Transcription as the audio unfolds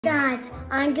Guys,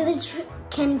 I'm gonna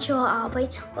control Aubrey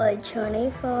for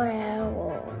 24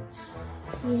 hours.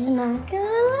 He's not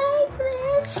gonna like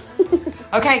this.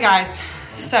 Okay, guys.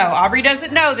 So Aubrey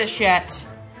doesn't know this yet,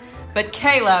 but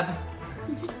Caleb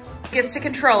gets to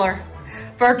control her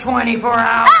for 24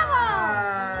 hours.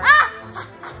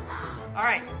 All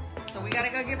right, so we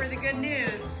gotta go give her the good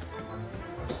news.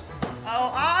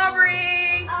 Oh,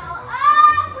 Aubrey!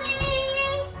 Oh,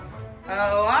 Aubrey!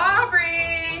 Oh,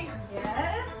 Aubrey!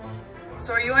 Yes?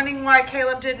 So are you wondering why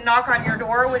Caleb didn't knock on your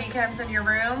door when he comes in your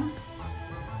room?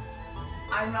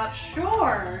 I'm not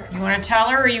sure. You want to tell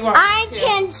her or you want I'm me to?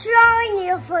 controlling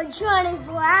you for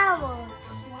 24 hours.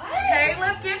 What?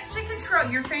 Caleb gets to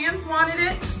control. Your fans wanted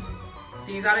it,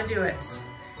 so you got to do it.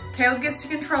 Caleb gets to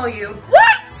control you.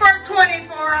 What? For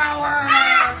 24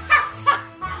 hours.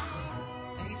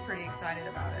 And he's pretty excited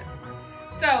about it.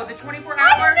 So the 24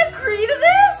 I hours didn't agree to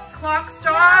this. clock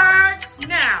starts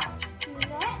now.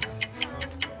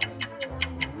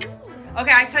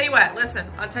 Okay, I tell you what. Listen,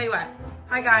 I'll tell you what.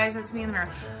 Hi guys, it's me in the mirror.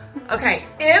 Okay,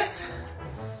 if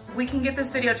we can get this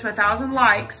video to 1,000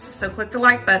 likes, so click the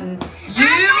like button. You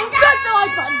Click the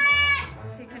like button.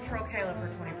 can control Caleb for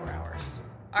 24 hours.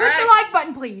 All Click the right. like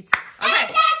button, please.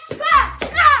 Okay.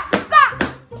 Stop!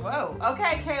 Whoa.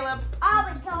 Okay, Caleb.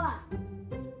 Aubrey, go up.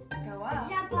 Go up.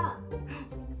 Jump up.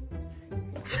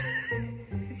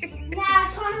 Now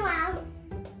turn around.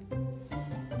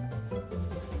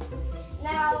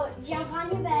 Now jump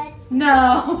on your bed.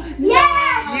 No.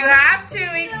 Yes! You have to.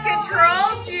 He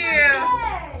controlled you.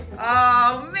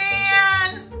 Oh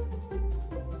man.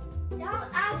 No,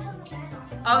 I'll turn the bed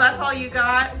off. Oh, that's all you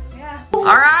got. Yeah. All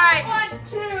right. 1,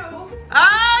 2.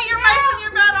 Oh, you're messing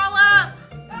your bed all up.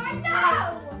 I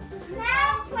know.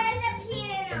 Now play the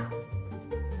piano.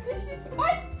 This is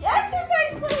my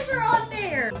exercise clothes are on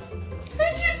there.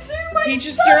 I just threw my He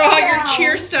just stuff threw all your down.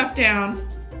 cheer stuff down.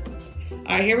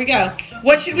 All right, here we go.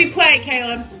 What should we play,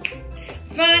 Caleb?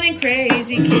 Fun and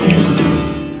crazy kids.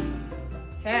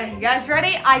 Okay, you guys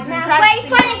ready? I've been Now practicing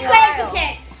play funny for a while. crazy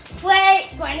kid. Play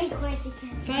funny crazy kid.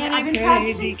 Fun I've and been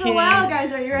crazy practicing for a while, kids.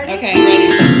 guys. Are you ready? Okay,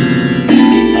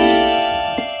 ready.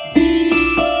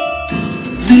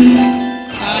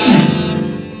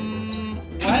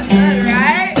 What? All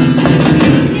right.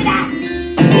 Do that.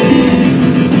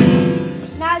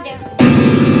 Now do.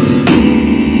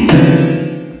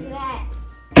 Do that.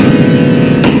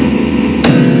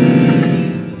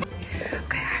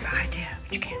 Okay, I have an idea,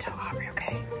 but you can't tell Aubrey,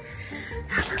 okay?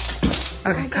 Have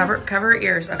her. Okay, cover her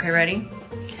ears. Okay, ready?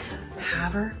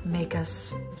 Have her make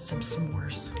us some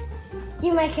s'mores.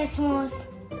 You make us s'mores.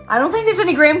 I don't think there's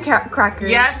any graham crackers.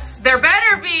 Yes, there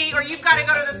better be, or you've got to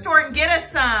go to the store and get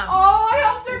us some. Oh, I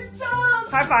hope there's some.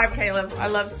 High five, Caleb. I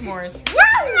love s'mores.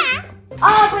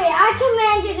 Aubrey, I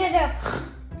commanded it to.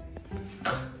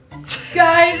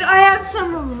 Guys, I have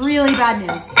some really bad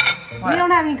news. What? We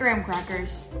don't have any graham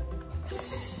crackers.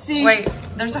 See? Wait,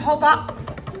 there's a whole box.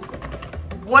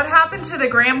 What happened to the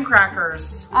graham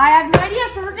crackers? I have no idea,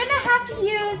 so we're gonna have to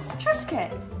use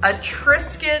Triscuit. A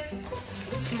Triscuit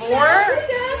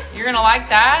s'more? You're gonna like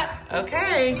that?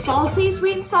 Okay. Salty,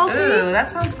 sweet and salty. Ooh, that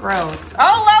sounds gross.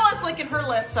 Oh, Lola's licking her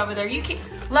lips over there. You can,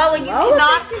 Lola, you Lola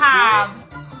cannot thinks it's have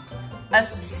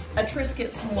a Triscuit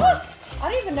s'more. I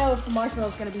don't even know if the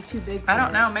marshmallow's gonna be too big. I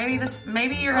don't know. Maybe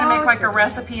you're gonna make like a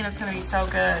recipe and it's gonna be so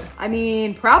good. I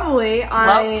mean, probably. Look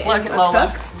am at a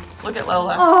Lola. cook. Look at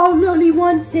Lola. Oh, Lily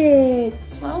wants it.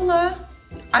 Lola,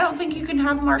 I don't think you can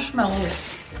have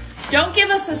marshmallows. Don't give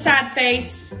us a sad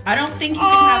face. I don't think you can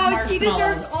have Oh, marshmallows. she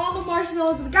deserves all the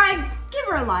marshmallows. Guys, give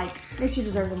her a like if she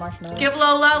deserves a marshmallow. Give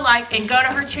Lola a like and go to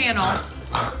her channel,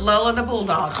 Lola the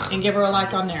Bulldog, and give her a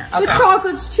like on there. The Okay.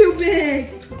 chocolate's too big.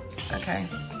 Okay.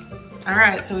 All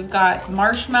right, so we've got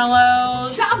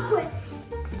marshmallows. Chocolate.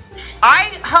 I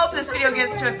hope this video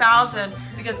gets to 1,000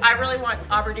 because I really want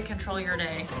Aubrey to control your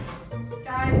day.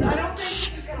 Guys, I don't think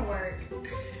this is gonna work.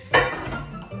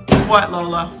 What,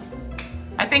 Lola?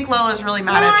 I think Lola's really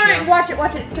mad at you. Watch it,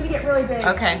 watch it. It's gonna get really big.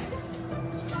 Okay.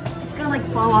 It's gonna like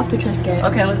fall off the Triscuit.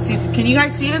 Okay, let's see. Can you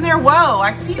guys see it in there? Whoa,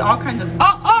 I see all kinds of.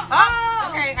 Oh!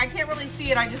 Okay, I can't really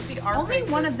see it. I just see our Only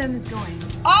faces. one of them is going.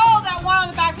 Oh, that one on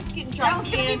the back is getting That one's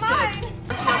gigantic. gonna be mine.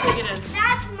 Let's see how big it is.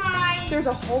 That's mine. There's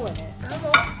a hole in it.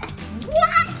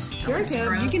 What? Sure, That's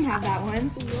Caleb, you gross. can have that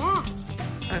one.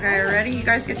 Yeah. Okay, ready? You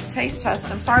guys get to taste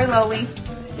test. I'm sorry, Loli.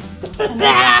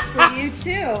 For you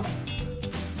too.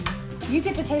 You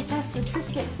get to taste test the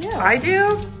Triscuit too. I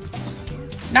do?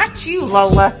 Not you,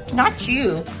 Lola. Not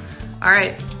you. All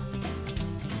right.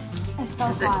 It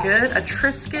felt Is it hot. good? A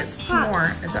Triscuit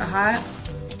s'more. Is it hot?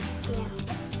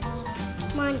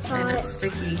 Yeah. Mine's And hot. it's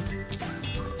sticky.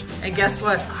 And guess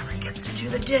what? Aubrey gets to do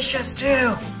the dishes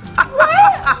too. No,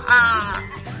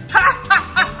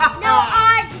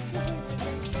 I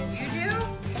You do?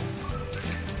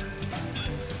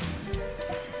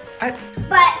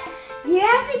 But you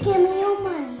have to give me your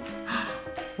money.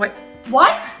 Wait.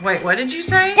 What? Wait, what did you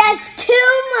say? That's 2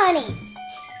 monies.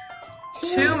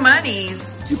 2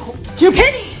 monies. 2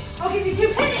 pennies. I'll give you 2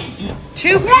 pennies.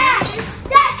 2 pennies?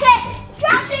 That's it.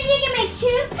 After you give me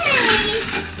 2 pennies,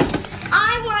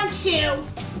 I want you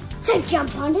to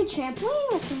jump on the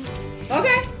trampoline with me.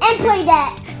 Okay. And play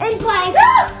that. And play.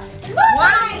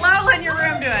 What is Lola in your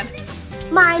room doing?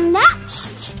 My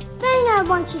next thing I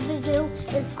want you to do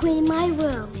is clean my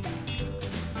room.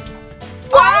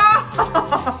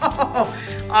 Oh!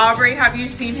 Aubrey, have you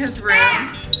seen his room?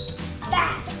 Fast.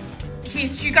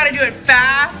 You gotta do it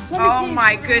fast. Let me Oh see.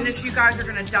 my goodness, you guys are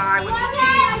gonna die when you see.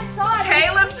 I saw it.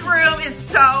 Caleb's room is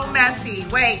so messy.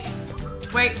 Wait,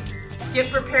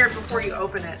 get prepared before you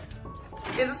open it.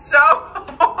 It's so,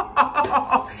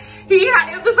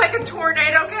 it was like a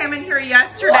tornado came in here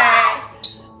yesterday.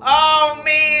 What? Oh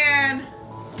man.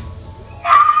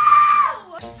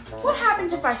 What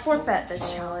happens if I forfeit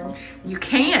this challenge? You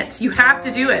can't, you have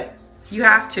to do it. You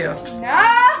have to.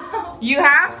 No. You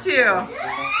have to.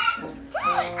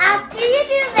 After you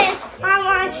do this, I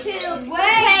want you to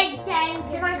play the game.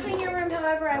 Can I clean your room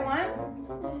however I want?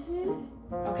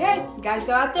 Okay, you guys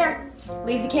go out there.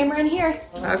 Leave the camera in here.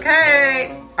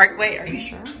 Okay. Wait, are you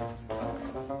sure?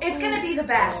 It's gonna be the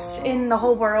best in the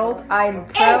whole world. I'm a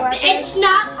pro at If this. it's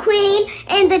not clean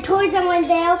and the toys are in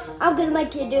there, I'm gonna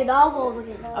make you do it all over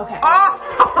again. Okay.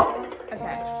 Oh!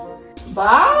 Okay.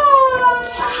 Bye.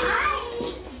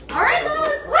 All right,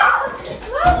 Lola.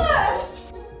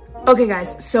 Okay,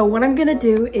 guys. So what I'm gonna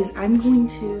do is I'm going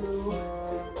to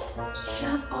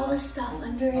shove all the stuff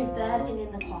under his bed and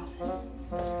in the closet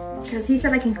because he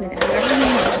said I can clean it wherever he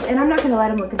wants, and I'm not gonna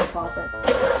let him look in the closet.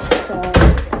 So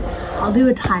I'll do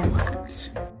a time lapse.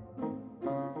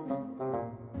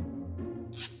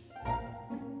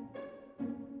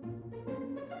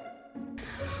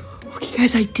 Okay,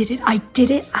 guys, I did it.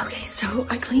 Okay, so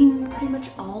I cleaned pretty much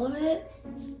all of it.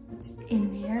 It's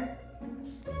in there.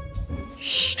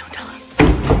 Shh, don't tell him.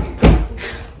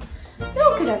 No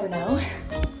one could ever know.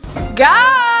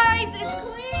 Guys, it's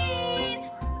clean.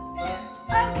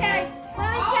 Okay,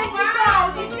 let me check the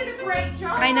Wow, closet. you did a great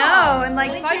job. I know, in like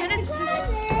Let me 5 check minutes. the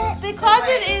closet. The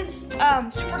closet is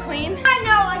super clean. I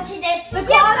know what you did. The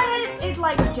closet is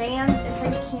like jammed. It's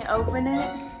like you can't open it.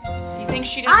 You think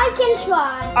she didn't? I can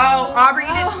try. Oh, Aubrey,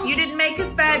 you didn't make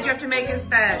his bed. You have to make his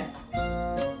bed.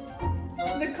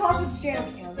 The closet's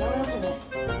jammed. Don't open it.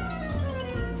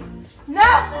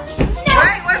 No!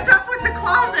 Wait, what's up with the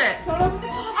closet? Don't open the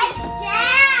closet.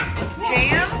 It's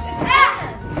jammed! It's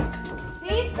jammed? See,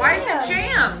 it's Why is it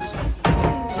jammed?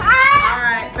 Ah! All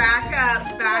right, back up,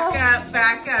 back up,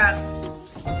 back up.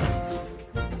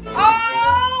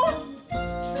 Oh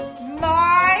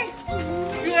my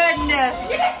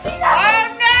goodness.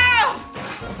 Oh no!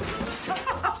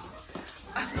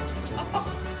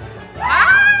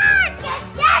 Ah!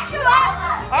 Get you out!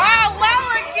 Oh,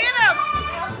 Lola, get him!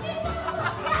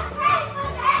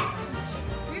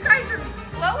 You guys are,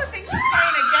 Lola thinks you're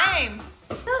playing a game.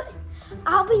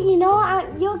 Aubrey, you know,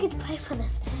 you'll get to pay for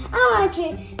this. I want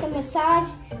you to massage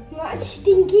what she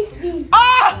didn't give me.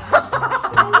 Oh!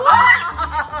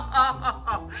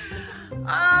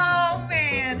 Oh,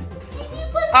 man.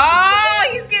 Oh,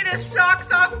 he's getting his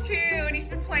socks off too, and he's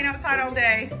been playing outside all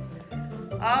day.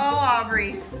 Oh,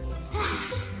 Aubrey.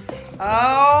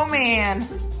 Oh, man.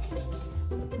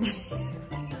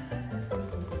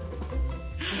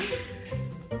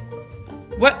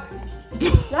 What?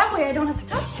 That way I don't have to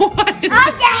touch it. What is,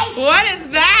 Okay. what is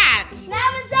that? Now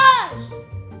massage.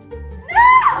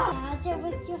 No! Massage it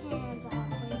with your hands,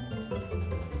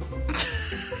 Aubrey.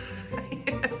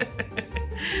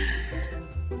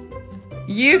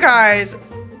 You guys.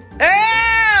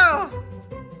 Ew!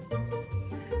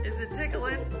 Is it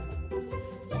tickling?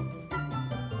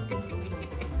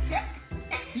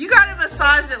 You gotta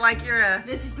massage it like you're a...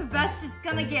 This is the best it's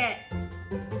gonna get.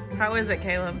 How is it,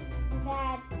 Caleb?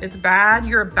 Bad. It's bad?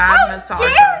 You're a bad How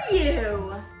massager. dare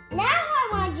you? Now I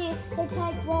want you to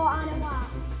take ball on a wall.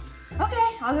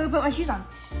 Okay, I'll go put my shoes on.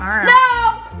 All right.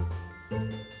 No!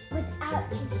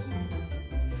 Without your shoes.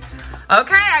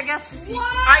 Okay, I guess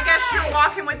you're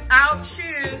walking without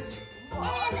shoes.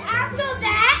 And after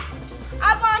that,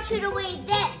 I want you to read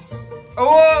this.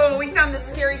 Oh, we found the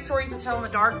scary stories to tell in the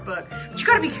dark book. But you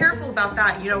gotta be careful about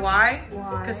that. You know why?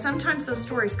 Why? Because sometimes those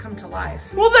stories come to life.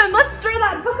 Well then, let's throw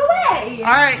that book away.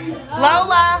 All right,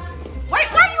 Lola. Wait,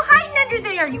 why are you hiding under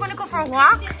there? You wanna go for a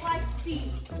walk? Like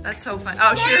feet. That's so fun.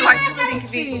 Oh, she like the stinky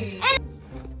feet.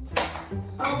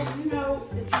 Oh, you know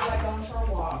that you like going for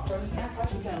a walk, so you can't touch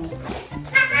the film.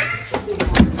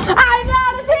 I'm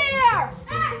out of here!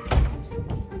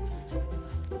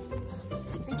 I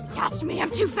think you catch me,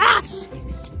 I'm too fast.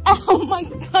 Oh, my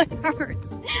foot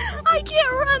hurts. I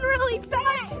can't run really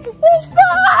fast. It's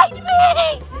behind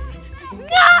me!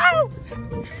 No!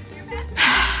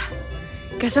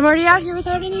 Guess I'm already out here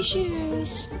without any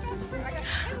shoes.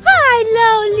 Hi,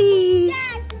 Lolies.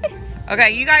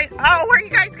 Okay, you guys, oh, where are you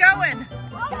guys going?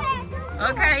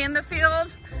 Okay, in the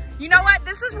field. You know what?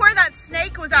 This is where that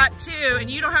snake was at too, and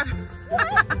you don't have,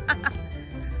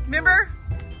 remember?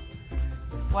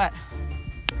 What?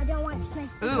 I don't want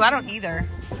snakes. Ooh, I don't either.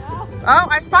 Oh,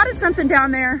 I spotted something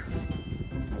down there.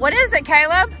 What is it,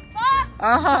 Caleb?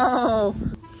 Oh.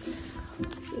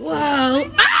 Whoa.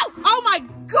 Oh! Oh my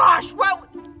gosh! What?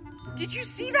 Did you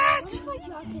see that?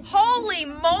 Holy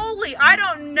moly! I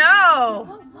don't know.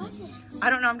 What was it? I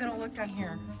don't know. I'm gonna look down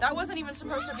here. That wasn't even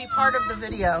supposed to be part of the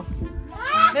video.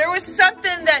 There was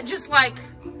something that just like.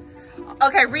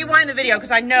 Okay, rewind the video because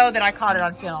I know that I caught it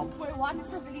on film. Wait, watch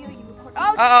the video you record.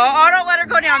 Oh, don't let her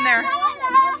go down there.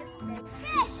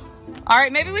 All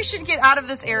right, maybe we should get out of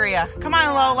this area. Come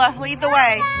on, Lola, lead the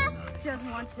way. She doesn't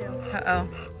want to. Uh-oh.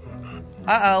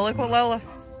 Uh-oh, look what Lola.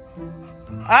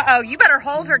 Uh-oh, you better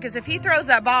hold her because if he throws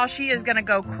that ball, she is going to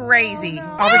go crazy. Oh,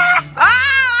 no. Aubrey.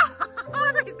 Ah!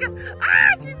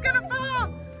 She's going to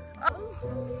fall.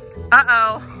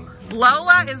 Uh-oh.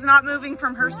 Lola is not moving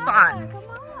from her spot. Come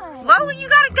on. Lola, you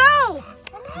got to go.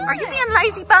 Are you being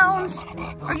lazy bones?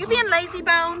 Are you being lazy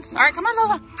bones? All right, come on,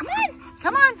 Lola. Come on.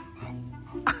 Come on.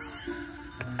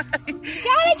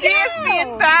 She is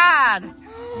being bad.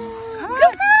 Come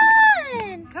on.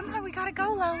 Come on, we gotta go,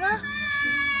 Lola.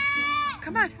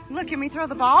 Come on. Look, can we throw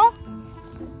the ball?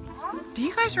 Do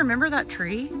you guys remember that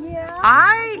tree? Yeah.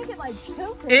 I think it like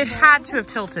tilted. It had to have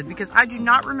tilted because I do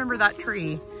not remember that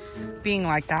tree being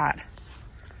like that.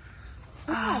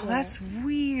 Oh, that's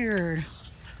weird.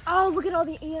 Oh, look at all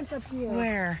the ants up here.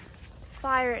 Where?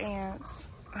 Fire ants.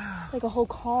 Like a whole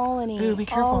colony. Ooh, be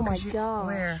careful. Oh my god.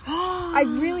 Where? I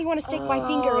really want to stick my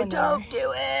finger in there. Don't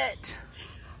do it.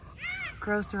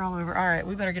 Gross, they're all over. All right,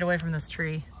 we better get away from this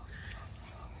tree.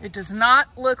 It does not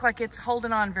look like it's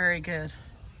holding on very good.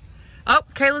 Oh,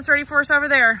 Kayla's ready for us over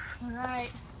there. All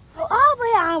right. Oh,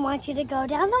 but I want you to go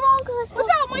down the roller coaster.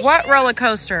 Without my What shoes. roller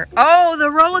coaster? Oh, the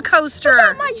roller coaster.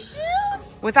 Without my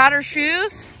shoes? Without her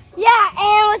shoes? Yeah,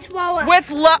 and with Lola.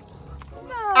 With No.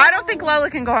 I don't think Lola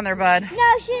can go on there, bud.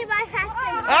 No, she might have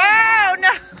to. Oh,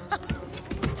 no.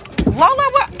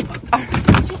 Lola, what?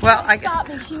 She's Well, trying to stop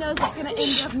me. She knows it's going to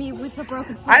end up me with a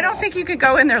broken foot. I don't think you could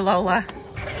go in there, Lola.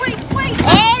 Wait.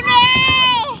 Oh,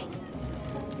 no!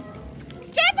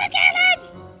 Stop it, Caleb!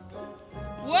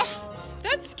 What?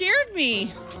 That scared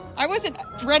me. I wasn't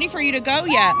ready for you to go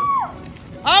yet.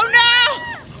 Oh,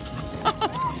 no!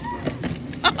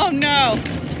 Oh, no.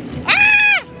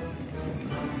 Ah!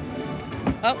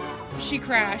 Oh, she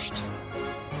crashed.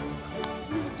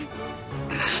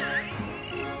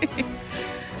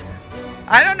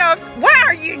 I don't know if, what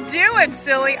are you doing,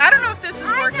 silly? I don't know if this is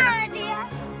working. I have an idea.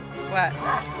 What?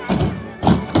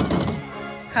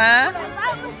 Huh?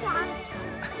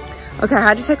 Okay, I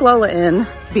had to take Lola in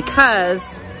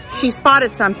because she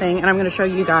spotted something and I'm gonna show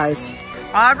you guys.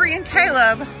 Aubrey and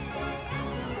Caleb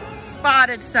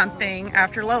spotted something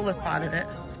after Lola spotted it.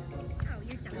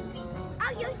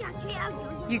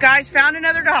 You guys found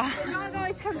another doll. The dog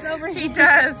always comes over here. He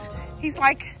does. He's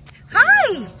like,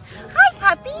 hi. Hi,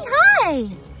 puppy. Hi.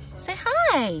 Say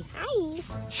hi. Hi.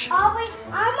 Aubrey,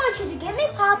 I want you to give me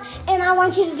Pop, and I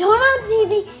want you to turn on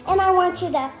TV, and I want you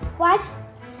to watch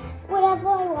whatever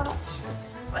I watch.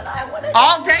 But I want to.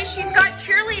 All day she's got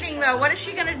cheerleading though. What is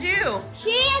she gonna do? She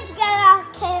is gonna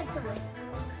cancel it.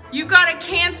 You gotta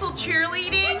cancel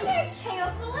cheerleading?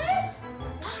 Cancel it?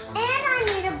 And I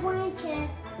need a blanket.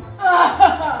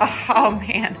 Oh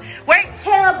man. Wait,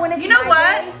 Caleb, when it's you know my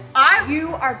what? day,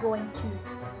 you are going to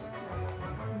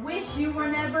wish you were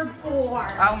never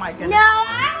born. Oh my goodness. No,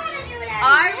 I want to do it.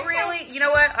 You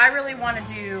know what? I really want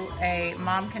to do a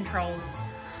mom controls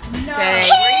No. day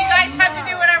where you guys have to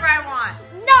do whatever I want.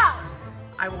 No.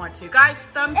 I want to. Guys,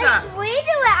 thumbs up. If we do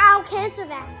it, I'll cancel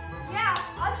that. Yeah,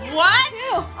 I can't What?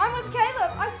 too. I'm with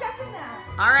Caleb. I second that.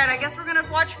 All right, I guess we're gonna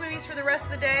watch movies for the rest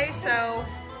of the day, so.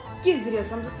 Give this video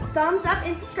some thumbs up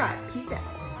and subscribe. Peace out.